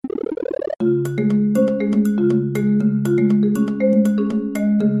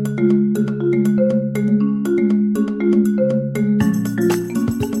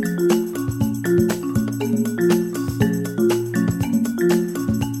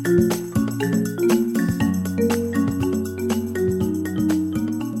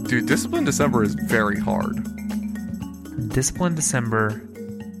December is very hard. Discipline December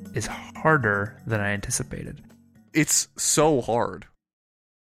is harder than I anticipated. It's so hard.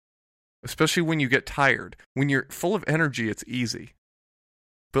 Especially when you get tired. When you're full of energy, it's easy.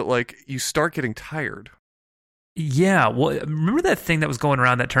 But, like, you start getting tired. Yeah, well, remember that thing that was going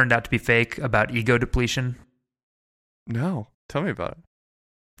around that turned out to be fake about ego depletion? No. Tell me about it.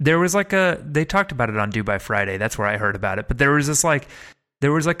 There was they talked about it on Do by Friday. That's where I heard about it. But there was a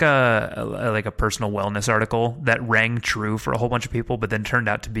personal wellness article that rang true for a whole bunch of people, but then turned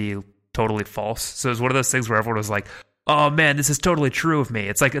out to be totally false. So it was one of those things where everyone was like, "Oh man, this is totally true of me."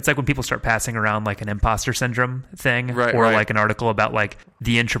 It's like when people start passing around like an imposter syndrome thing, or like an article about like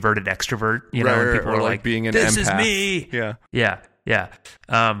the introverted extrovert, and people are like being an "This empath. is me." Yeah.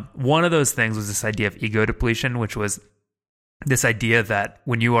 One of those things was this idea of ego depletion, which was this idea that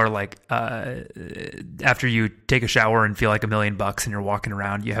when you are like, after you take a shower and feel like $1 million and you're walking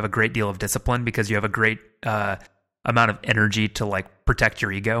around, you have a great deal of discipline because you have a great amount of energy to like protect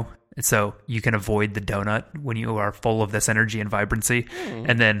your ego. And so you can avoid the donut when you are full of this energy and vibrancy.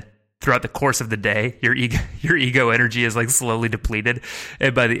 And then throughout the course of the day, your ego energy is like slowly depleted.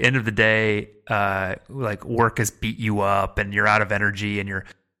 And by the end of the day, like work has beat you up and you're out of energy and you're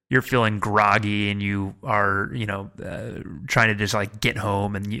feeling groggy and you are, trying to just like get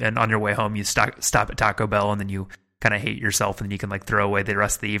home and on your way home, you stop at Taco Bell and then you kind of hate yourself and then you can like throw away the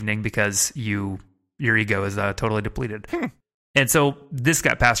rest of the evening because your ego is totally depleted. And so this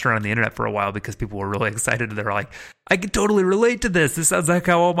got passed around on the internet for a while because people were really excited. They were like, I can totally relate to this. This sounds like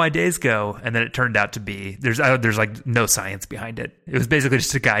how all my days go. And then it turned out to be, there's like no science behind it. It was basically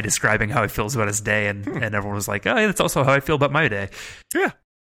just a guy describing how he feels about his day. And everyone was like, oh, yeah, that's also how I feel about my day. Yeah.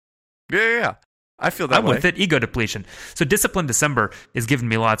 Yeah. I feel that I'm way. with it. Ego depletion. So Discipline December is giving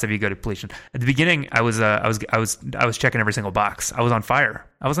me lots of ego depletion. At the beginning, I was checking every single box. I was on fire.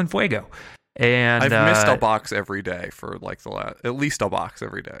 I was on fuego. And I've missed a box every day for like at least a box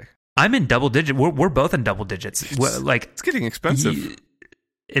every day. I'm in double digits. We're both in double digits. It's getting expensive.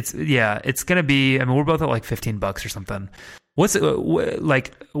 It's gonna be. I mean, we're both at like $15 or something.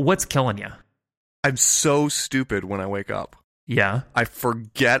 What's killing you? I'm so stupid when I wake up. Yeah. I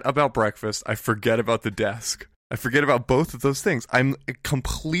forget about breakfast. I forget about the desk. I forget about both of those things. I'm a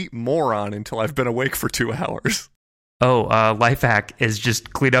complete moron until I've been awake for 2 hours. Oh, life hack is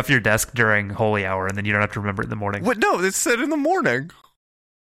just clean off your desk during holy hour, and then you don't have to remember it in the morning. What? No, it's said in the morning.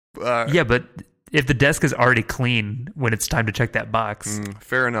 Yeah, but if the desk is already clean when it's time to check that box.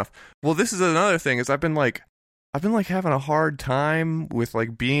 Fair enough. Well, this is another thing, is I've been having a hard time with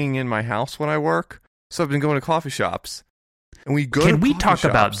like being in my house when I work. So I've been going to coffee shops. And Can we talk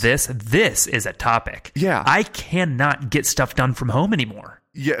about this? This is a topic. Yeah. I cannot get stuff done from home anymore.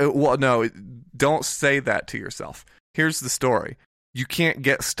 Yeah, well, no, don't say that to yourself. Here's the story. You can't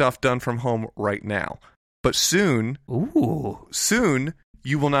get stuff done from home right now. But soon,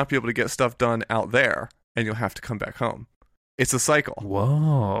 you will not be able to get stuff done out there, and you'll have to come back home. It's a cycle.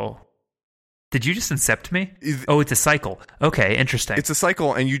 Whoa. Did you just incept me? Oh, it's a cycle. Okay, interesting. It's a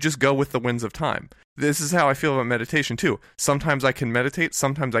cycle, and you just go with the winds of time. This is how I feel about meditation, too. Sometimes I can meditate,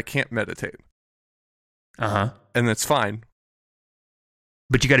 sometimes I can't meditate. Uh-huh. And that's fine.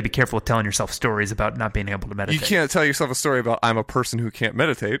 But you got to be careful with telling yourself stories about not being able to meditate. You can't tell yourself a story about I'm a person who can't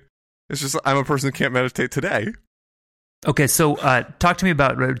meditate. It's just I'm a person who can't meditate today. Okay, so talk to me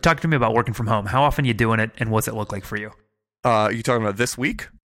about working from home. How often are you doing it, and what's it look like for you? You talking about this week?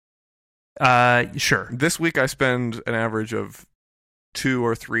 Sure. This week I spend an average of 2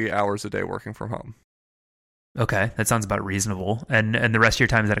 or 3 hours a day working from home. Okay, that sounds about reasonable. And the rest of your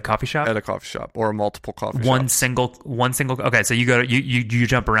time is at a coffee shop? At a coffee shop or multiple coffee shops. One single. Okay, so you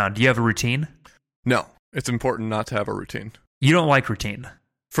jump around. Do you have a routine? No, it's important not to have a routine. You don't like routine.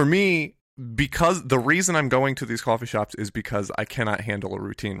 For me, because the reason I'm going to these coffee shops is because I cannot handle a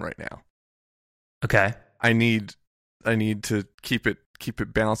routine right now. Okay. I need to keep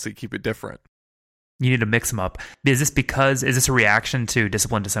it balanced, keep it different. You need to mix them up. Is this a reaction to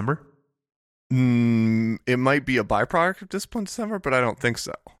Discipline December? It might be a byproduct of Discipline December, but I don't think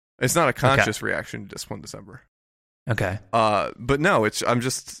so. It's not a conscious reaction to Discipline December. Okay. But no,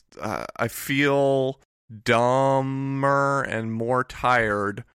 I feel dumber and more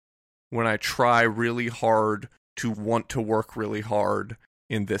tired when I try really hard to want to work really hard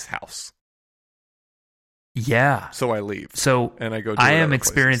in this house. Yeah. So I leave. And I go. I am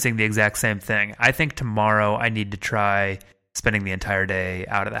experiencing the exact same thing. I think tomorrow I need to try spending the entire day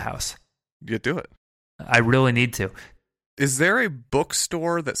out of the house. You do it. I really need to. Is there a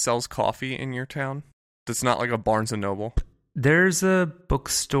bookstore that sells coffee in your town that's not like a Barnes & Noble? There's a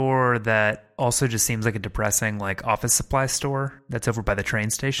bookstore that also just seems like a depressing like office supply store that's over by the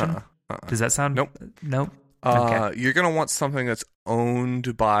train station. Does that sound? Nope. You're going to want something that's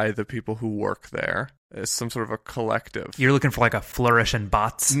owned by the people who work there. It's some sort of a collective. You're looking for like a Flourish and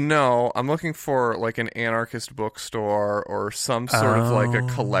Bots? No, I'm looking for like an anarchist bookstore or some sort of like a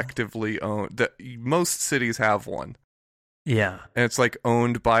collectively owned. Most cities have one. Yeah. And it's like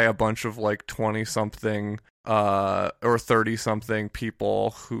owned by a bunch of like 20-something or 30-something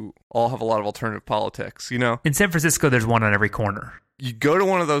people who all have a lot of alternative politics, you know? In San Francisco, there's one on every corner. You go to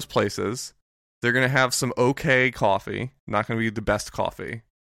one of those places, they're going to have some okay coffee, not going to be the best coffee.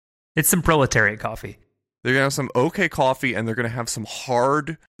 It's some proletariat coffee. They're going to have some okay coffee, and they're going to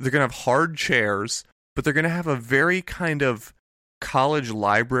have hard chairs, but they're going to have a very kind of college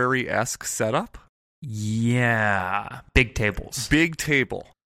library-esque setup. Yeah. Big tables. Big table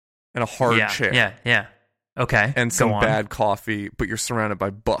and a hard chair. Yeah. Okay. And some bad coffee, but you're surrounded by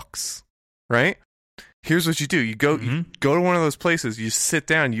books, right? Here's what you do. You go to one of those places, you sit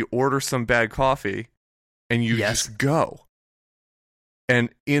down, you order some bad coffee, and you just go. And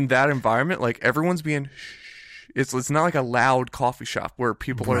in that environment, like everyone's being it's not like a loud coffee shop where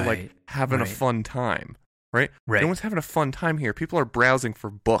people are like having a fun time, right? No one's having a fun time here. People are browsing for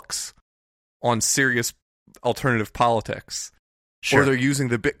books on serious alternative politics. Sure. Or they're using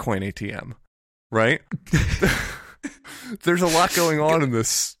the Bitcoin ATM, right? There's a lot going on in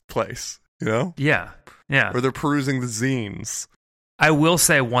this place, you know? Yeah. Or they're perusing the zines. I will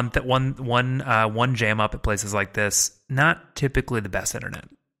say one jam up at places like this, not typically the best internet.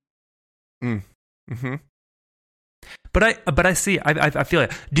 Mm-hmm. But I see. I feel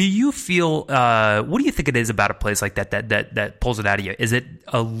it. Do you feel? What do you think it is about a place like that pulls it out of you? Is it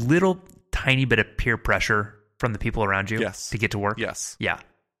a little tiny bit of peer pressure from the people around you to get to work? Yes. Yeah.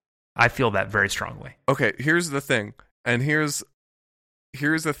 I feel that very strongly. Okay, here's the thing. And here's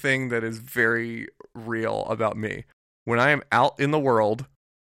the thing that is very real about me. When I am out in the world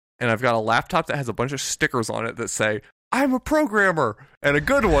and I've got a laptop that has a bunch of stickers on it that say, I'm a programmer, and a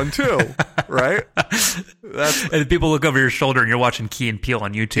good one too, right? And people look over your shoulder and you're watching Key and Peele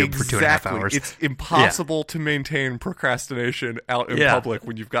on YouTube for 2.5 hours. It's impossible to maintain procrastination out in public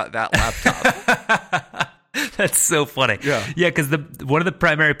when you've got that laptop. That's so funny. Yeah, because one of the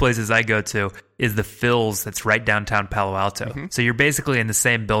primary places I go to is the Phil's that's right downtown Palo Alto. Mm-hmm. So you're basically in the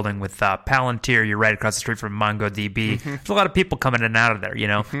same building with Palantir. You're right across the street from MongoDB. Mm-hmm. There's a lot of people coming in and out of there, you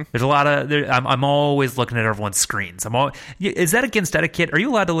know? Mm-hmm. There's a lot of... I'm always looking at everyone's screens. Is that against etiquette? Are you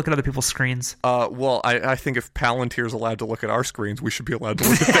allowed to look at other people's screens? Well, I think if Palantir's allowed to look at our screens, we should be allowed to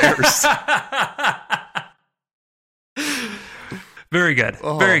look at theirs. Very good.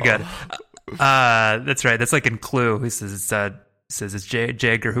 Very good. That's right. That's like in Clue. He says it's J.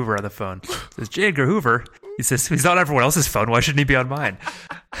 Edgar Hoover on the phone. Says J. Edgar Hoover. He says he's on everyone else's phone. Why shouldn't he be on mine?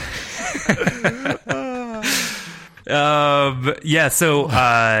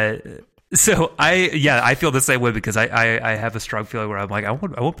 So I feel the same way because I have a strong feeling where I'm like I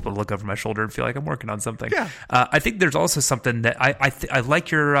want people to look over my shoulder and feel like I'm working on something. Yeah. I think there's also something that I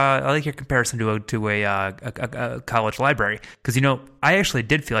like your comparison to a college library because I actually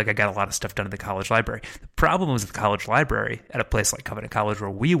did feel like I got a lot of stuff done at the college library. The problem with the college library at a place like Covenant College where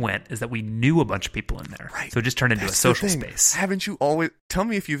we went is that we knew a bunch of people in there, right? So it just turned into a social space. Haven't you always? Tell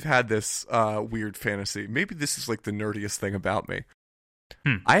me if you've had this weird fantasy. Maybe this is like the nerdiest thing about me.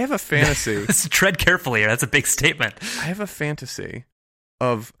 I have a fantasy. Tread carefully. That's a big statement. I have a fantasy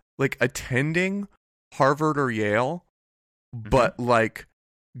of like attending Harvard or Yale, but like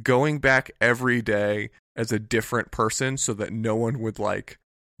going back every day as a different person so that no one would like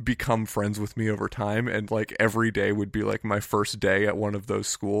become friends with me over time. And like every day would be like my first day at one of those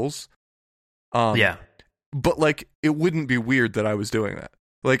schools. But like it wouldn't be weird that I was doing that.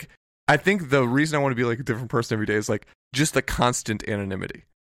 Like, I think the reason I want to be like a different person every day is like just the constant anonymity.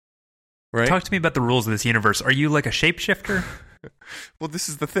 Right? Talk to me about the rules of this universe. Are you like a shapeshifter? Well, this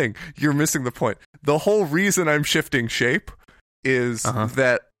is the thing. You're missing the point. The whole reason I'm shifting shape is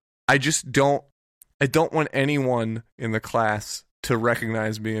that I don't want anyone in the class to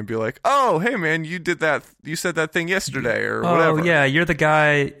recognize me and be like, "Oh, hey man, you did that. You said that thing yesterday or whatever." Oh, yeah, you're the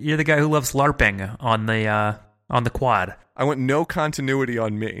guy who loves LARPing on the quad. I want no continuity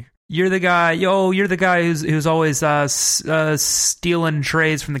on me. You're the guy who's always stealing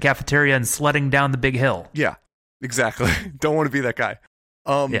trays from the cafeteria and sledding down the big hill. Yeah, exactly. Don't want to be that guy.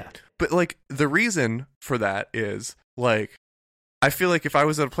 But like the reason for that is like I feel like if I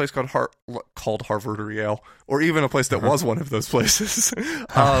was at a place called Harvard or Yale, or even a place that was one of those places.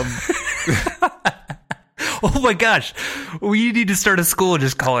 Oh my gosh, we need to start a school and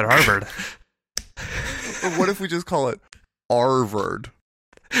just call it Harvard. Or what if we just call it Arvard?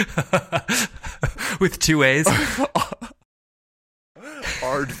 With 2 A's?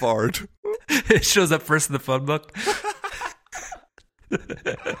 Hard fart. It shows up first in the phone book.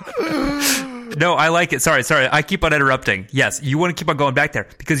 No, I like it. Sorry. I keep on interrupting. Yes, you want to keep on going back there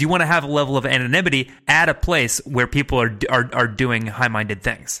because you want to have a level of anonymity at a place where people are doing high-minded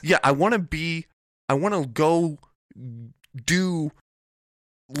things. Yeah, I want to go do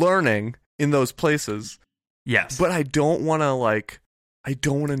learning in those places. Yes. But I don't want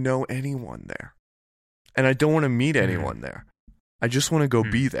to know anyone there. And I don't want to meet anyone there. I just want to go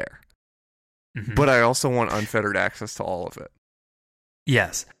be there. Mm-hmm. But I also want unfettered access to all of it.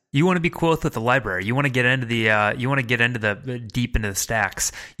 Yes. You want to be cool with the library. You want to get into the deep into the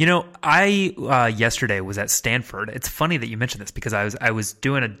stacks. You know, I yesterday was at Stanford. It's funny that you mentioned this because I was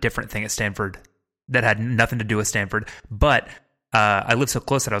doing a different thing at Stanford that had nothing to do with Stanford. But I lived so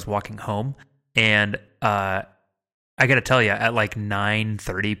close that I was walking home, and I got to tell you, at like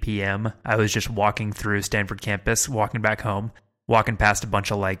 9:30 p.m., I was just walking through Stanford campus, walking back home, walking past a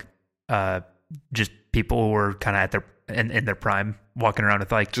bunch of like just people who were kind of at their in their prime, walking around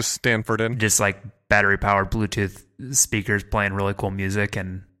with like just Stanford just like battery powered Bluetooth speakers, playing really cool music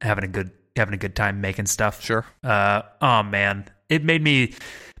and having a good time making stuff. Sure. Oh man, it made me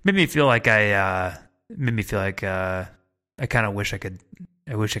feel like I kind of wish I could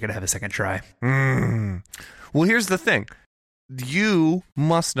have a second try. Well, here's the thing. You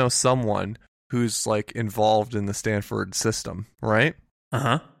must know someone who's like involved in the Stanford system, right?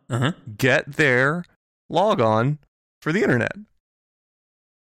 Get their log on for the internet.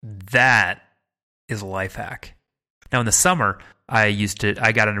 That is a life hack. Now in the summer, I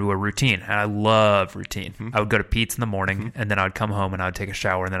got into a routine, and I love routine. Mm-hmm. I would go to Pete's in the morning, and then I would come home and I would take a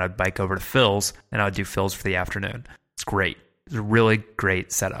shower, and then I'd bike over to Phil's, and I would do Phil's for the afternoon. It's great. It's a really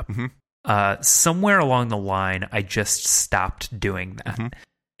great setup. Mm-hmm. Somewhere along the line, I just stopped doing that. Mm-hmm.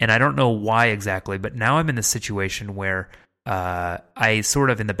 And I don't know why exactly, but now I'm in this situation where I sort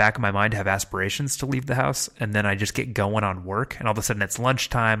of in the back of my mind have aspirations to leave the house, and then I just get going on work, and all of a sudden it's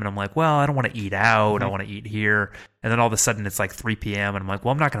lunchtime, and I'm like, well, I don't want to eat out. Mm-hmm. I want to eat here. And then all of a sudden it's like 3 p.m. and I'm like,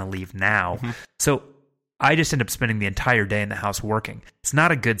 well, I'm not going to leave now. Mm-hmm. So I just end up spending the entire day in the house working. It's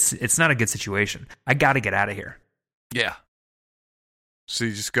not a good situation. I got to get out of here. Yeah. So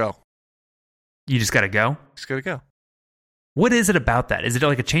you just go. You just got to go? Just got to go. What is it about that? Is it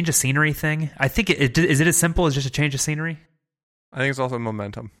like a change of scenery thing? I think is it as simple as just a change of scenery? I think it's also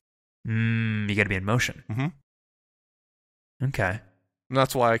momentum. You got to be in motion. Mm-hmm. Okay. And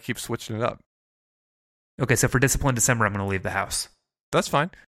that's why I keep switching it up. Okay, so for Discipline December, I'm going to leave the house. That's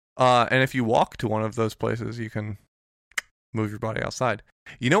fine. And if you walk to one of those places, you can move your body outside.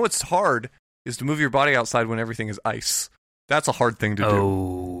 You know what's hard is to move your body outside when everything is ice. That's a hard thing to do.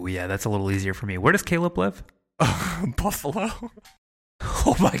 Oh, yeah, that's a little easier for me. Where does Caleb live? Buffalo.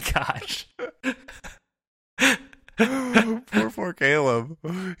 Oh my gosh. Poor Caleb.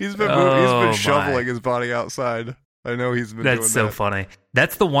 He's been shoveling his body outside. I know he's been doing that. That's so funny.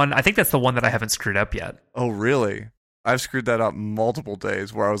 That's the one. I think that's the one that I haven't screwed up yet. Oh, really? I've screwed that up multiple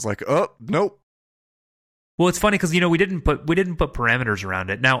days where I was like, oh, nope. Well, it's funny because, we didn't put parameters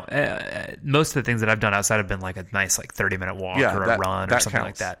around it. Now, most of the things that I've done outside have been like a nice 30-minute walk or a run or something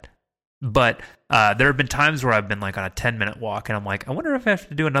like that. But there have been times where I've been like on a 10-minute walk, and I'm like, I wonder if I have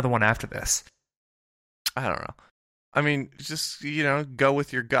to do another one after this. I don't know. I mean, just, go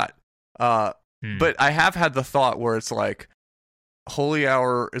with your gut. But I have had the thought where it's like, holy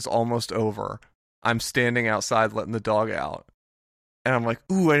hour is almost over. I'm standing outside letting the dog out. And I'm like,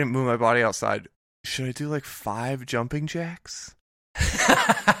 ooh, I didn't move my body outside. Should I do like 5 jumping jacks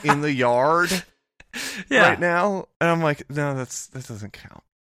in the yard right now? And I'm like, no, that doesn't count.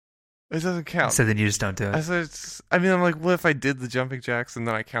 It doesn't count. So then you just don't do it. I'm like, what if I did the jumping jacks and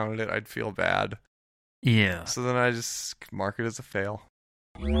then I counted it? I'd feel bad. Yeah. So then I just mark it as a fail.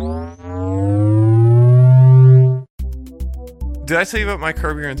 Did I tell you about my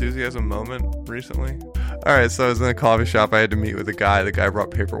Curb Your Enthusiasm moment recently? All right, so I was in a coffee shop. I had to meet with a guy. The guy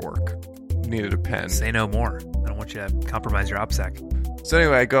brought paperwork. Needed a pen. Say no more. I don't want you to compromise your OPSEC. So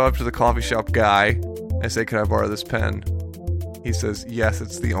anyway, I go up to the coffee shop guy. I say, can I borrow this pen? He says, yes,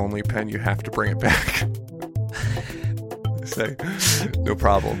 it's the only pen. You have to bring it back. I say, no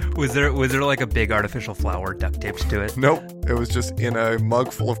problem. Was there like a big artificial flower duct taped to it? Nope. It was just in a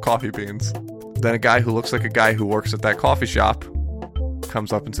mug full of coffee beans. Then a guy who looks like a guy who works at that coffee shop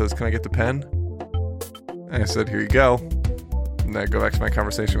comes up and says, can I get the pen? And I said, here you go. And then I go back to my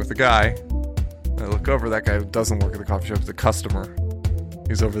conversation with the guy. And I look over. That guy who doesn't work at the coffee shop is a customer.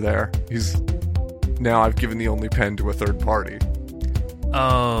 He's over there. Now I've given the only pen to a third party.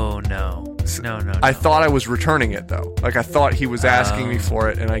 Oh, no. No. I thought I was returning it though. Like I thought he was asking me for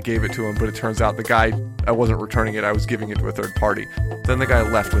it, and I gave it to him. But it turns out the guy, I wasn't returning it. I was giving it to a third party. Then the guy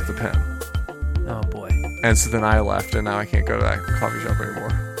left with the pen. Oh boy. And so then I left, and now I can't go to that coffee shop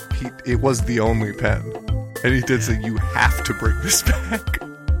anymore. It was the only pen, and he did say, "You have to bring this back."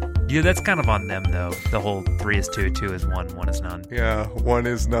 Yeah, that's kind of on them though. The whole 3 is 2, 2 is 1, 1 is none. Yeah, 1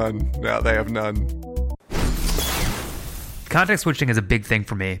 is none. Now they have none. Context switching is a big thing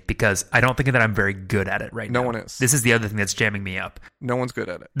for me because I don't think that I'm very good at it right now. No one is. This is the other thing that's jamming me up. No one's good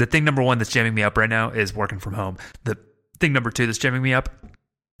at it. The thing number 1 that's jamming me up right now is working from home. The thing number 2 that's jamming me up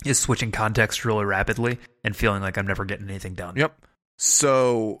is switching context really rapidly and feeling like I'm never getting anything done. Yep.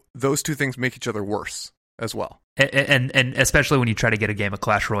 So those two things make each other worse as well. And especially when you try to get a game of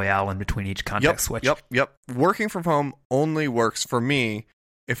Clash Royale in between each context switch. Yep. Working from home only works for me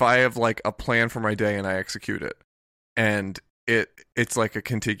if I have like a plan for my day and I execute it. And it's like a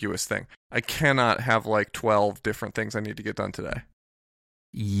contiguous thing. I cannot have like 12 different things I need to get done today.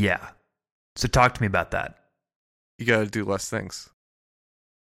 Yeah. So talk to me about that. You got to do less things.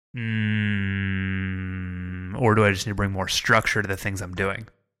 Or do I just need to bring more structure to the things I'm doing?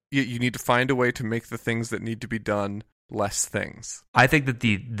 You need to find a way to make the things that need to be done less things. I think that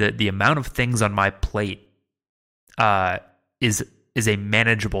the amount of things on my plate is a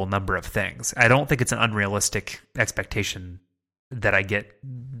manageable number of things. I don't think it's an unrealistic expectation that I get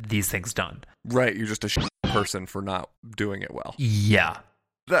these things done. Right, you're just a person for not doing it well. Yeah.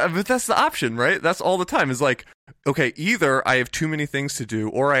 But that's the option, right? That's all the time. Is like, okay, either I have too many things to do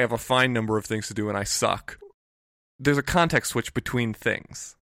or I have a fine number of things to do and I suck. There's a context switch between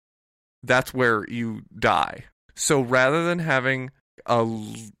things. That's where you die. So rather than having a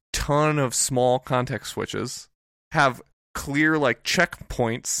ton of small context switches, have clear like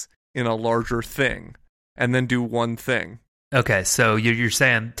checkpoints in a larger thing and then do one thing. Okay, so you're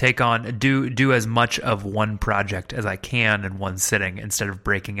saying do as much of one project as I can in one sitting instead of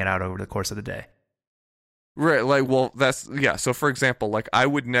breaking it out over the course of the day. Right, like, well, that's, yeah, so for example, like, I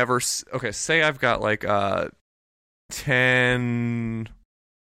would never, okay, say I've got like 10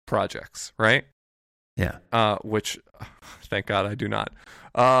 projects, right? Yeah. Which, thank God I do not.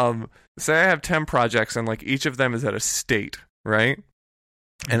 Say I have 10 projects and like each of them is at a state, right?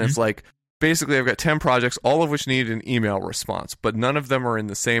 And it's like, basically I've got 10 projects, all of which need an email response, but none of them are in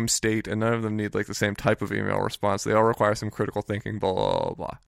the same state and none of them need like the same type of email response. They all require some critical thinking, blah, blah, blah,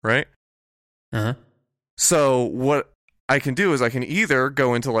 blah, right? Uh-huh. So what I can do is I can either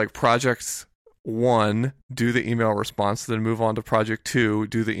go into like project 1, do the email response, then move on to project 2,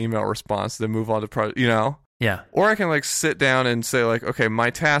 do the email response, then move on to project, Yeah. Or I can like sit down and say like, okay,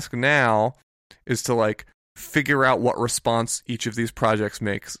 my task now is to like figure out what response each of these projects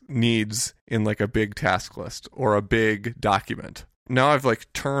needs in like a big task list or a big document. Now I've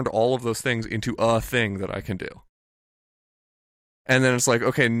like turned all of those things into a thing that I can do. And then it's like,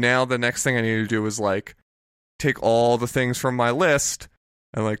 okay, now the next thing I need to do is like take all the things from my list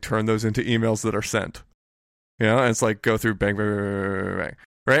and like turn those into emails that are sent. And it's like go through bang, bang, bang, bang, bang,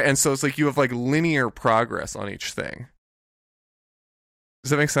 right? And so it's like you have like linear progress on each thing.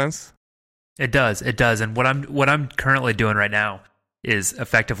 Does that make sense? It does. And what I'm currently doing right now is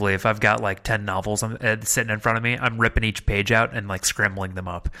effectively, if I've got like 10 novels sitting in front of me, I'm ripping each page out and like scrambling them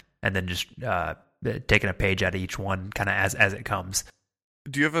up, and then just taking a page out of each one, kind of as it comes.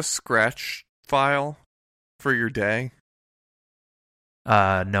 Do you have a Scratch file for your day?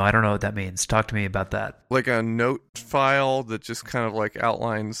 No, I don't know what that means. Talk to me about that. Like a note file that just kind of like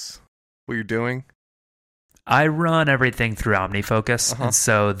outlines what you're doing? I run everything through OmniFocus, and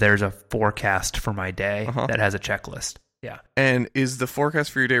so there's a forecast for my day that has a checklist. Yeah. And is the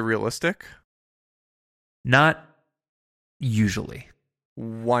forecast for your day realistic? Not usually.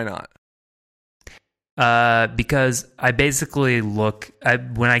 Why not? Because I basically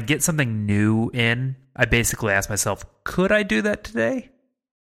when I get something new in, I basically ask myself, could I do that today?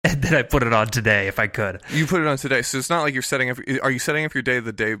 And then I put it on today if I could. You put it on today, so it's not like you're setting up. Are you setting up your day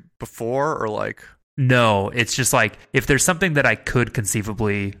the day before, or like? No, it's just like if there's something that I could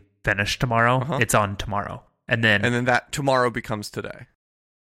conceivably finish tomorrow, it's on tomorrow, and then that tomorrow becomes today,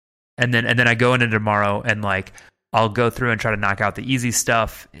 and then I go into tomorrow and like I'll go through and try to knock out the easy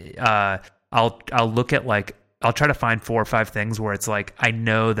stuff. I'll look at like I'll try to find 4 or 5 things where it's like I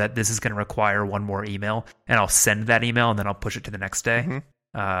know that this is going to require one more email, and I'll send that email and then I'll push it to the next day.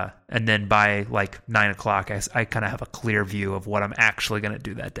 And then by like 9 o'clock, I kind of have a clear view of what I'm actually going to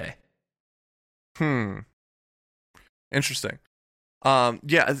do that day. Interesting.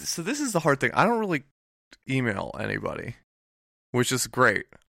 Yeah, so this is the hard thing. I don't really email anybody, which is great.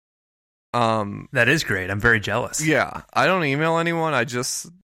 That is great. I'm very jealous. Yeah, I don't email anyone. I just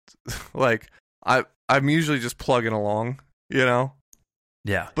like I'm usually just plugging along, you know?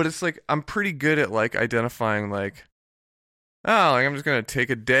 Yeah. But it's like I'm pretty good at like identifying like, oh, like I'm just gonna take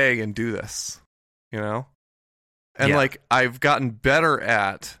a day and do this, you know? And like I've gotten better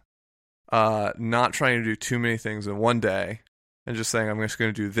at not trying to do too many things in one day and just saying I'm just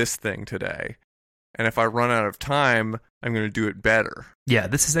gonna do this thing today. And if I run out of time, I'm gonna do it better. Yeah,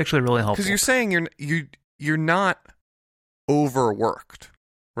 this is actually really helpful. Because you're saying you're not overworked,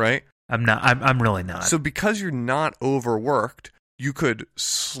 right? I'm not. I'm really not. So because you're not overworked, you could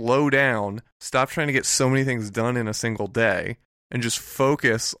slow down, stop trying to get so many things done in a single day, and just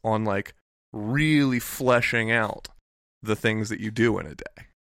focus on like really fleshing out the things that you do in a day.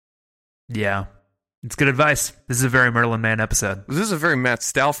 Yeah. It's good advice. This is a very Merlin Mann episode. This is a very Matt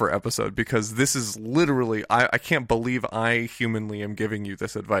Stauffer episode because this is literally, I can't believe I humanly am giving you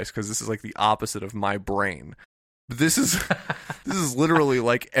this advice because this is like the opposite of my brain. But this is literally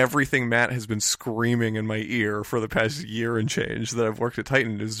like everything Matt has been screaming in my ear for the past year and change that I've worked at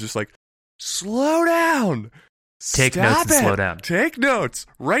Titan is just like, slow down. Take notes and slow down. Take notes.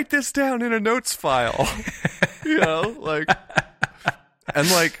 Write this down in a notes file. You know, like, and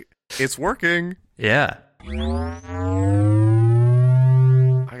like, it's working. Yeah. I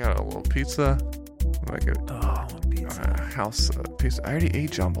got a little pizza. I get house pizza. I already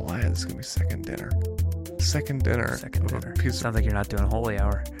ate jambalaya. This is gonna be second dinner. Second dinner. Pizza. Sounds like you're not doing a holy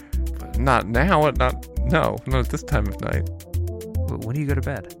hour. But not now. Not at this time of night. When do you go to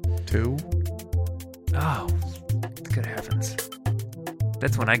bed? 2. Oh, good heavens!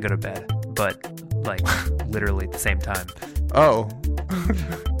 That's when I go to bed, but like literally at the same time. Oh.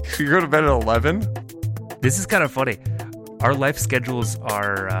 You go to bed at 11? This is kind of funny. Our life schedules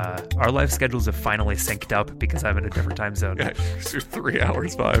have finally synced up because I'm in a different time zone. Yeah, you're 3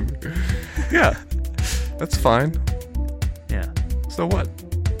 hours behind me. Yeah, that's fine. Yeah. So what?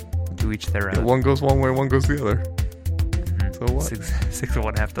 To each their own. Yeah, one goes one way, one goes the other. Mm-hmm. So what? Six of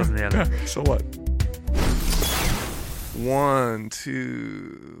one, half dozen the other. Yeah, so what? 1,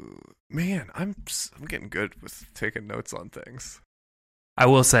 2. Man, I'm getting good with taking notes on things. I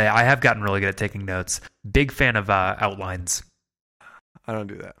will say I have gotten really good at taking notes. Big fan of outlines. I don't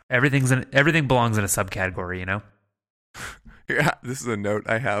do that. Everything belongs in a subcategory, you know? Yeah, this is a note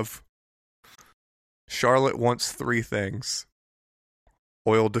I have. Charlotte wants 3 things.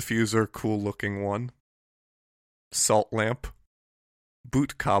 Oil diffuser, cool looking one. Salt lamp.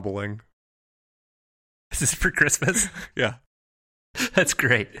 Boot cobbling. Is this for Christmas? Yeah. That's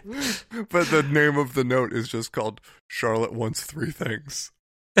great. But the name of the note is just called Charlotte wants 3 things.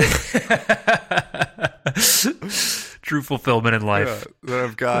 True fulfillment in life. Yeah. Then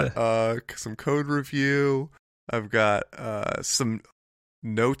I've got some code review. I've got some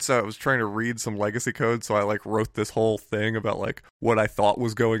notes. I was trying to read some legacy code, so I like wrote this whole thing about like what I thought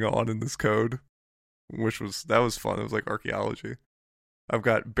was going on in this code, that was fun. It was like archaeology. I've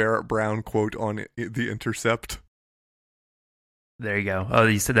got Barrett Brown quote on The Intercept. There you go. Oh,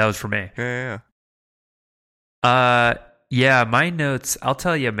 you said that was for me. Yeah. Yeah, my notes, I'll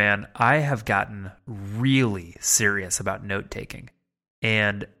tell you, man, I have gotten really serious about note-taking.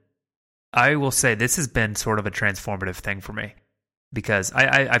 And I will say this has been sort of a transformative thing for me. Because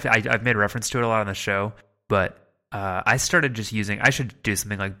I've made reference to it a lot on the show, but I started just using, I should do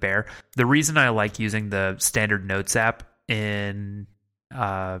something like Bear. The reason I like using the standard notes app on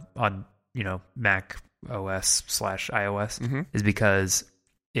Mac OS / iOS is because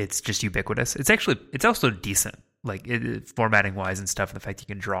it's just ubiquitous. It's also decent, like formatting wise and stuff, and the fact you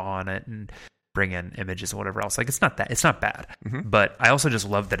can draw on it and bring in images and whatever else. Like it's not bad. But I also just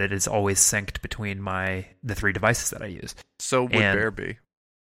love that it is always synced between the 3 devices that I use. So would Bear be?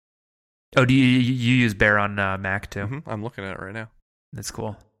 Oh, do you use Bear on Mac too? I'm looking at it right now. That's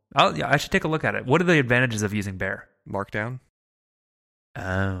cool. I should take a look at it. What are the advantages of using Bear? Markdown.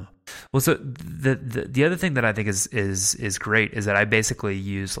 Oh, well, so the other thing that I think is great is that I basically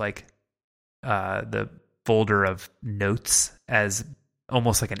use like the folder of notes as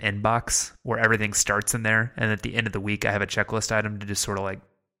almost like an inbox where everything starts in there, and at the end of the week I have a checklist item to just sort of like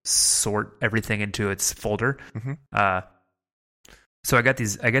sort everything into its folder. So I got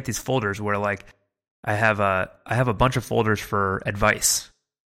these folders where like I have a bunch of folders for advice.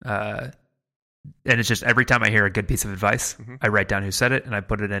 And it's just every time I hear a good piece of advice, I write down who said it and I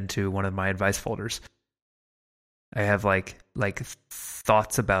put it into one of my advice folders. I have like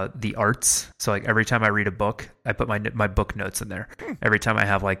thoughts about the arts. So like every time I read a book, I put my book notes in there. Every time I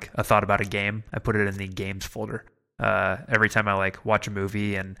have like a thought about a game, I put it in the games folder. Every time I like watch a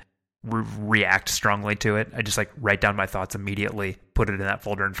movie and react strongly to it, I just like write down my thoughts immediately, put it in that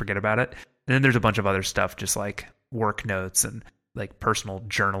folder and forget about it. And then there's a bunch of other stuff, just like work notes and like personal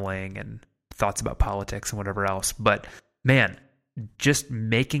journaling and thoughts about politics and whatever else. But man, just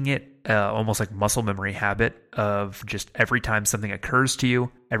making it almost like muscle memory habit of just every time something occurs to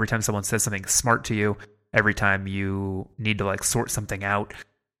you, every time someone says something smart to you, every time you need to like sort something out,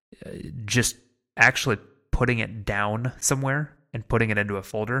 just actually putting it down somewhere and putting it into a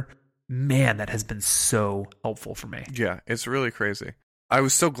folder. Man, that has been so helpful for me. Yeah, it's really crazy. I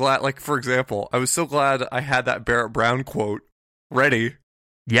was so glad, like, for example, I was so glad I had that Barrett Brown quote ready.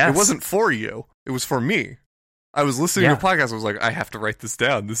 Yes. It wasn't for you. It was for me. I was listening to a podcast. I was like, I have to write this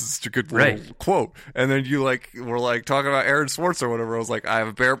down. This is such a good little quote. And then you were like talking about Aaron Swartz or whatever. I was like, I have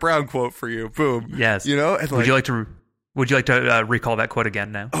a Barrett Brown quote for you. Boom. Yes. You know? And would you like to recall that quote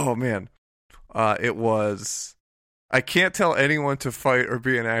again now? Oh man. It was, I can't tell anyone to fight or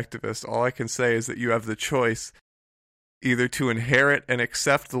be an activist. All I can say is that you have the choice either to inherit and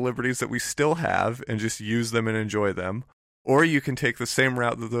accept the liberties that we still have and just use them and enjoy them, or you can take the same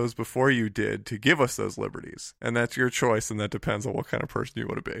route that those before you did to give us those liberties. And that's your choice, and that depends on what kind of person you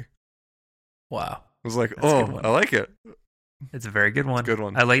want to be. Wow. I was like, I like it. It's a very good one. It's a good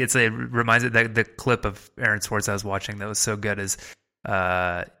one. I like it. It reminds me that the clip of Aaron Swartz I was watching that was so good is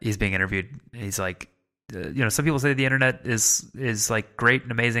he's being interviewed. He's like, some people say the internet is like great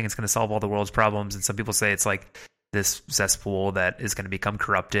and amazing. It's going to solve all the world's problems. And some people say it's like this cesspool that is going to become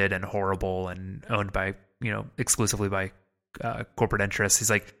corrupted and horrible and owned by, exclusively by corporate interests. He's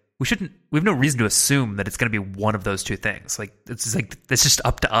like, we have no reason to assume that it's going to be one of those two things. Like, it's just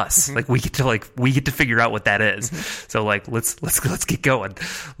up to us. Like, we get to figure out what that is. So like, let's get going.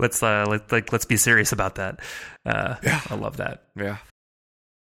 Let's be serious about that. I love that. Yeah.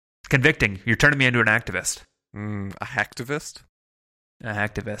 Convicting. You're turning me into an activist. A hacktivist? A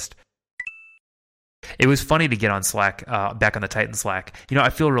hacktivist. It was funny to get on Slack, back on the Titan Slack.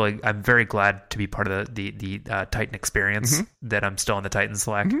 I'm very glad to be part of the Titan experience, that I'm still on the Titan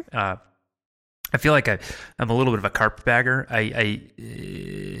Slack. I feel like I'm a little bit of a carpetbagger. The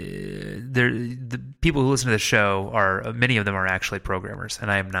people who listen to the show many of them are actually programmers,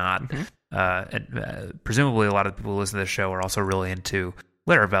 and I am not. And presumably a lot of the people who listen to the show are also really into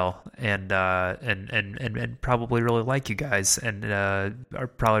Laravel and probably really like you guys and are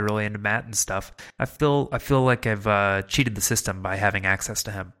probably really into Matt and stuff. I feel like I've cheated the system by having access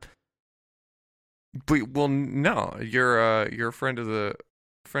to him. But, well, no, you're a friend of the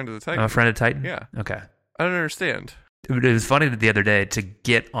Titan. I'm a friend of Titan? Yeah. Okay. I don't understand. It was funny the other day to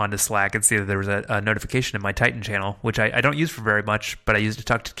get onto Slack and see that there was a notification in my Titan channel, which I don't use for very much, but I used to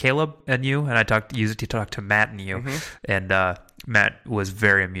talk to Caleb and you, and I used it to talk to Matt and you, and Matt was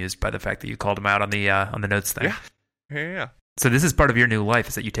very amused by the fact that you called him out on the notes thing. Yeah. So this is part of your new life,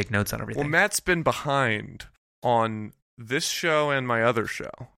 is that you take notes on everything. Well, Matt's been behind on this show and my other show,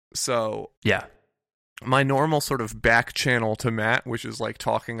 so yeah. My normal sort of back channel to Matt, which is like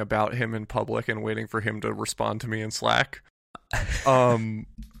talking about him in public and waiting for him to respond to me in Slack,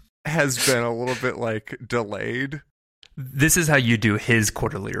 has been a little bit like delayed. This is how you do his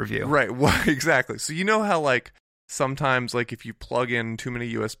quarterly review. Right. Well, exactly. So you know how like sometimes like if you plug in too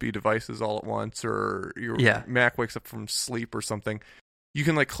many USB devices all at once, or your Mac wakes up from sleep or something, you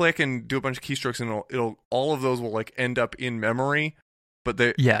can like click and do a bunch of keystrokes, and it'll all of those will like end up in memory. But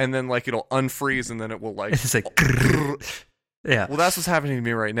and then like it'll unfreeze, and then it will like it's like yeah. Well, that's what's happening to me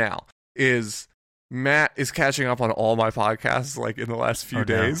right now. Is Matt is catching up on all my podcasts like in the last few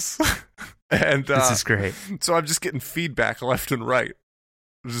days, and this is great. So I'm just getting feedback left and right.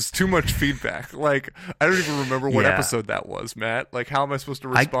 There's just too much feedback. Like I don't even remember what episode that was, Matt. Like how am I supposed to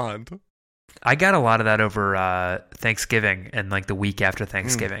respond? I got a lot of that over Thanksgiving, and like the week after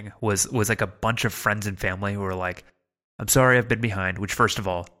Thanksgiving was like a bunch of friends and family who were like, I'm sorry I've been behind, which first of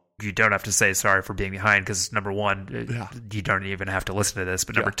all, you don't have to say sorry for being behind, because number one, you don't even have to listen to this.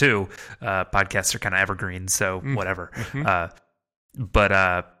 But number two, podcasts are kind of evergreen, so whatever.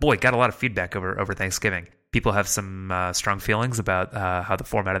 But boy, got a lot of feedback over Thanksgiving. People have some strong feelings about how the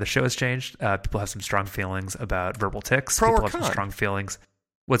format of the show has changed. People have some strong feelings about verbal tics. People have some strong feelings.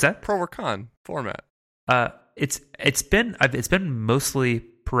 What's that? Pro or con format? It's been mostly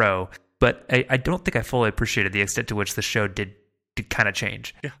pro. But I don't think I fully appreciated the extent to which the show did kind of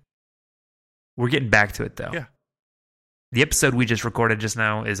change. Yeah. We're getting back to it, though. Yeah. The episode we just recorded just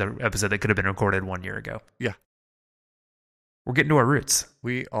now is an episode that could have been recorded 1 year ago. Yeah. We're getting to our roots.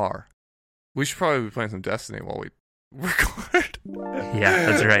 We are. We should probably be playing some Destiny while we record. Yeah,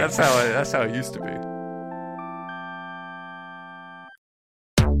 that's right. That's how it used to be.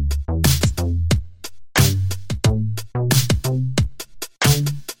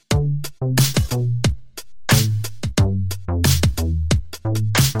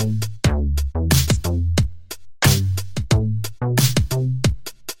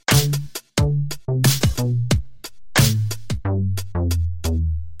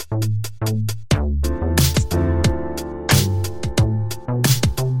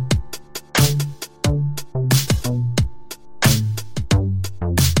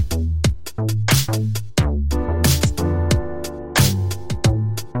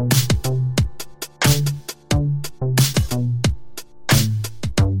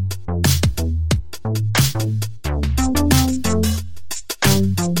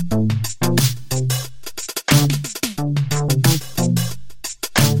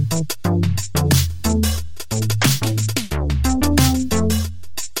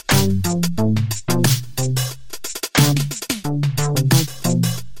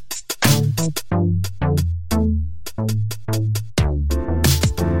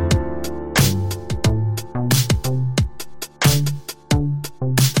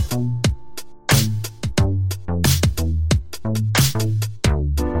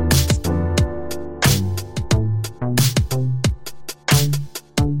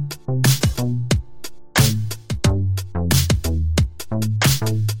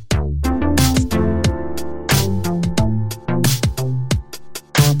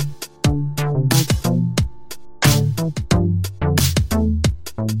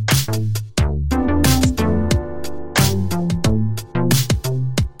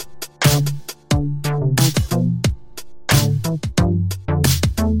 Bye.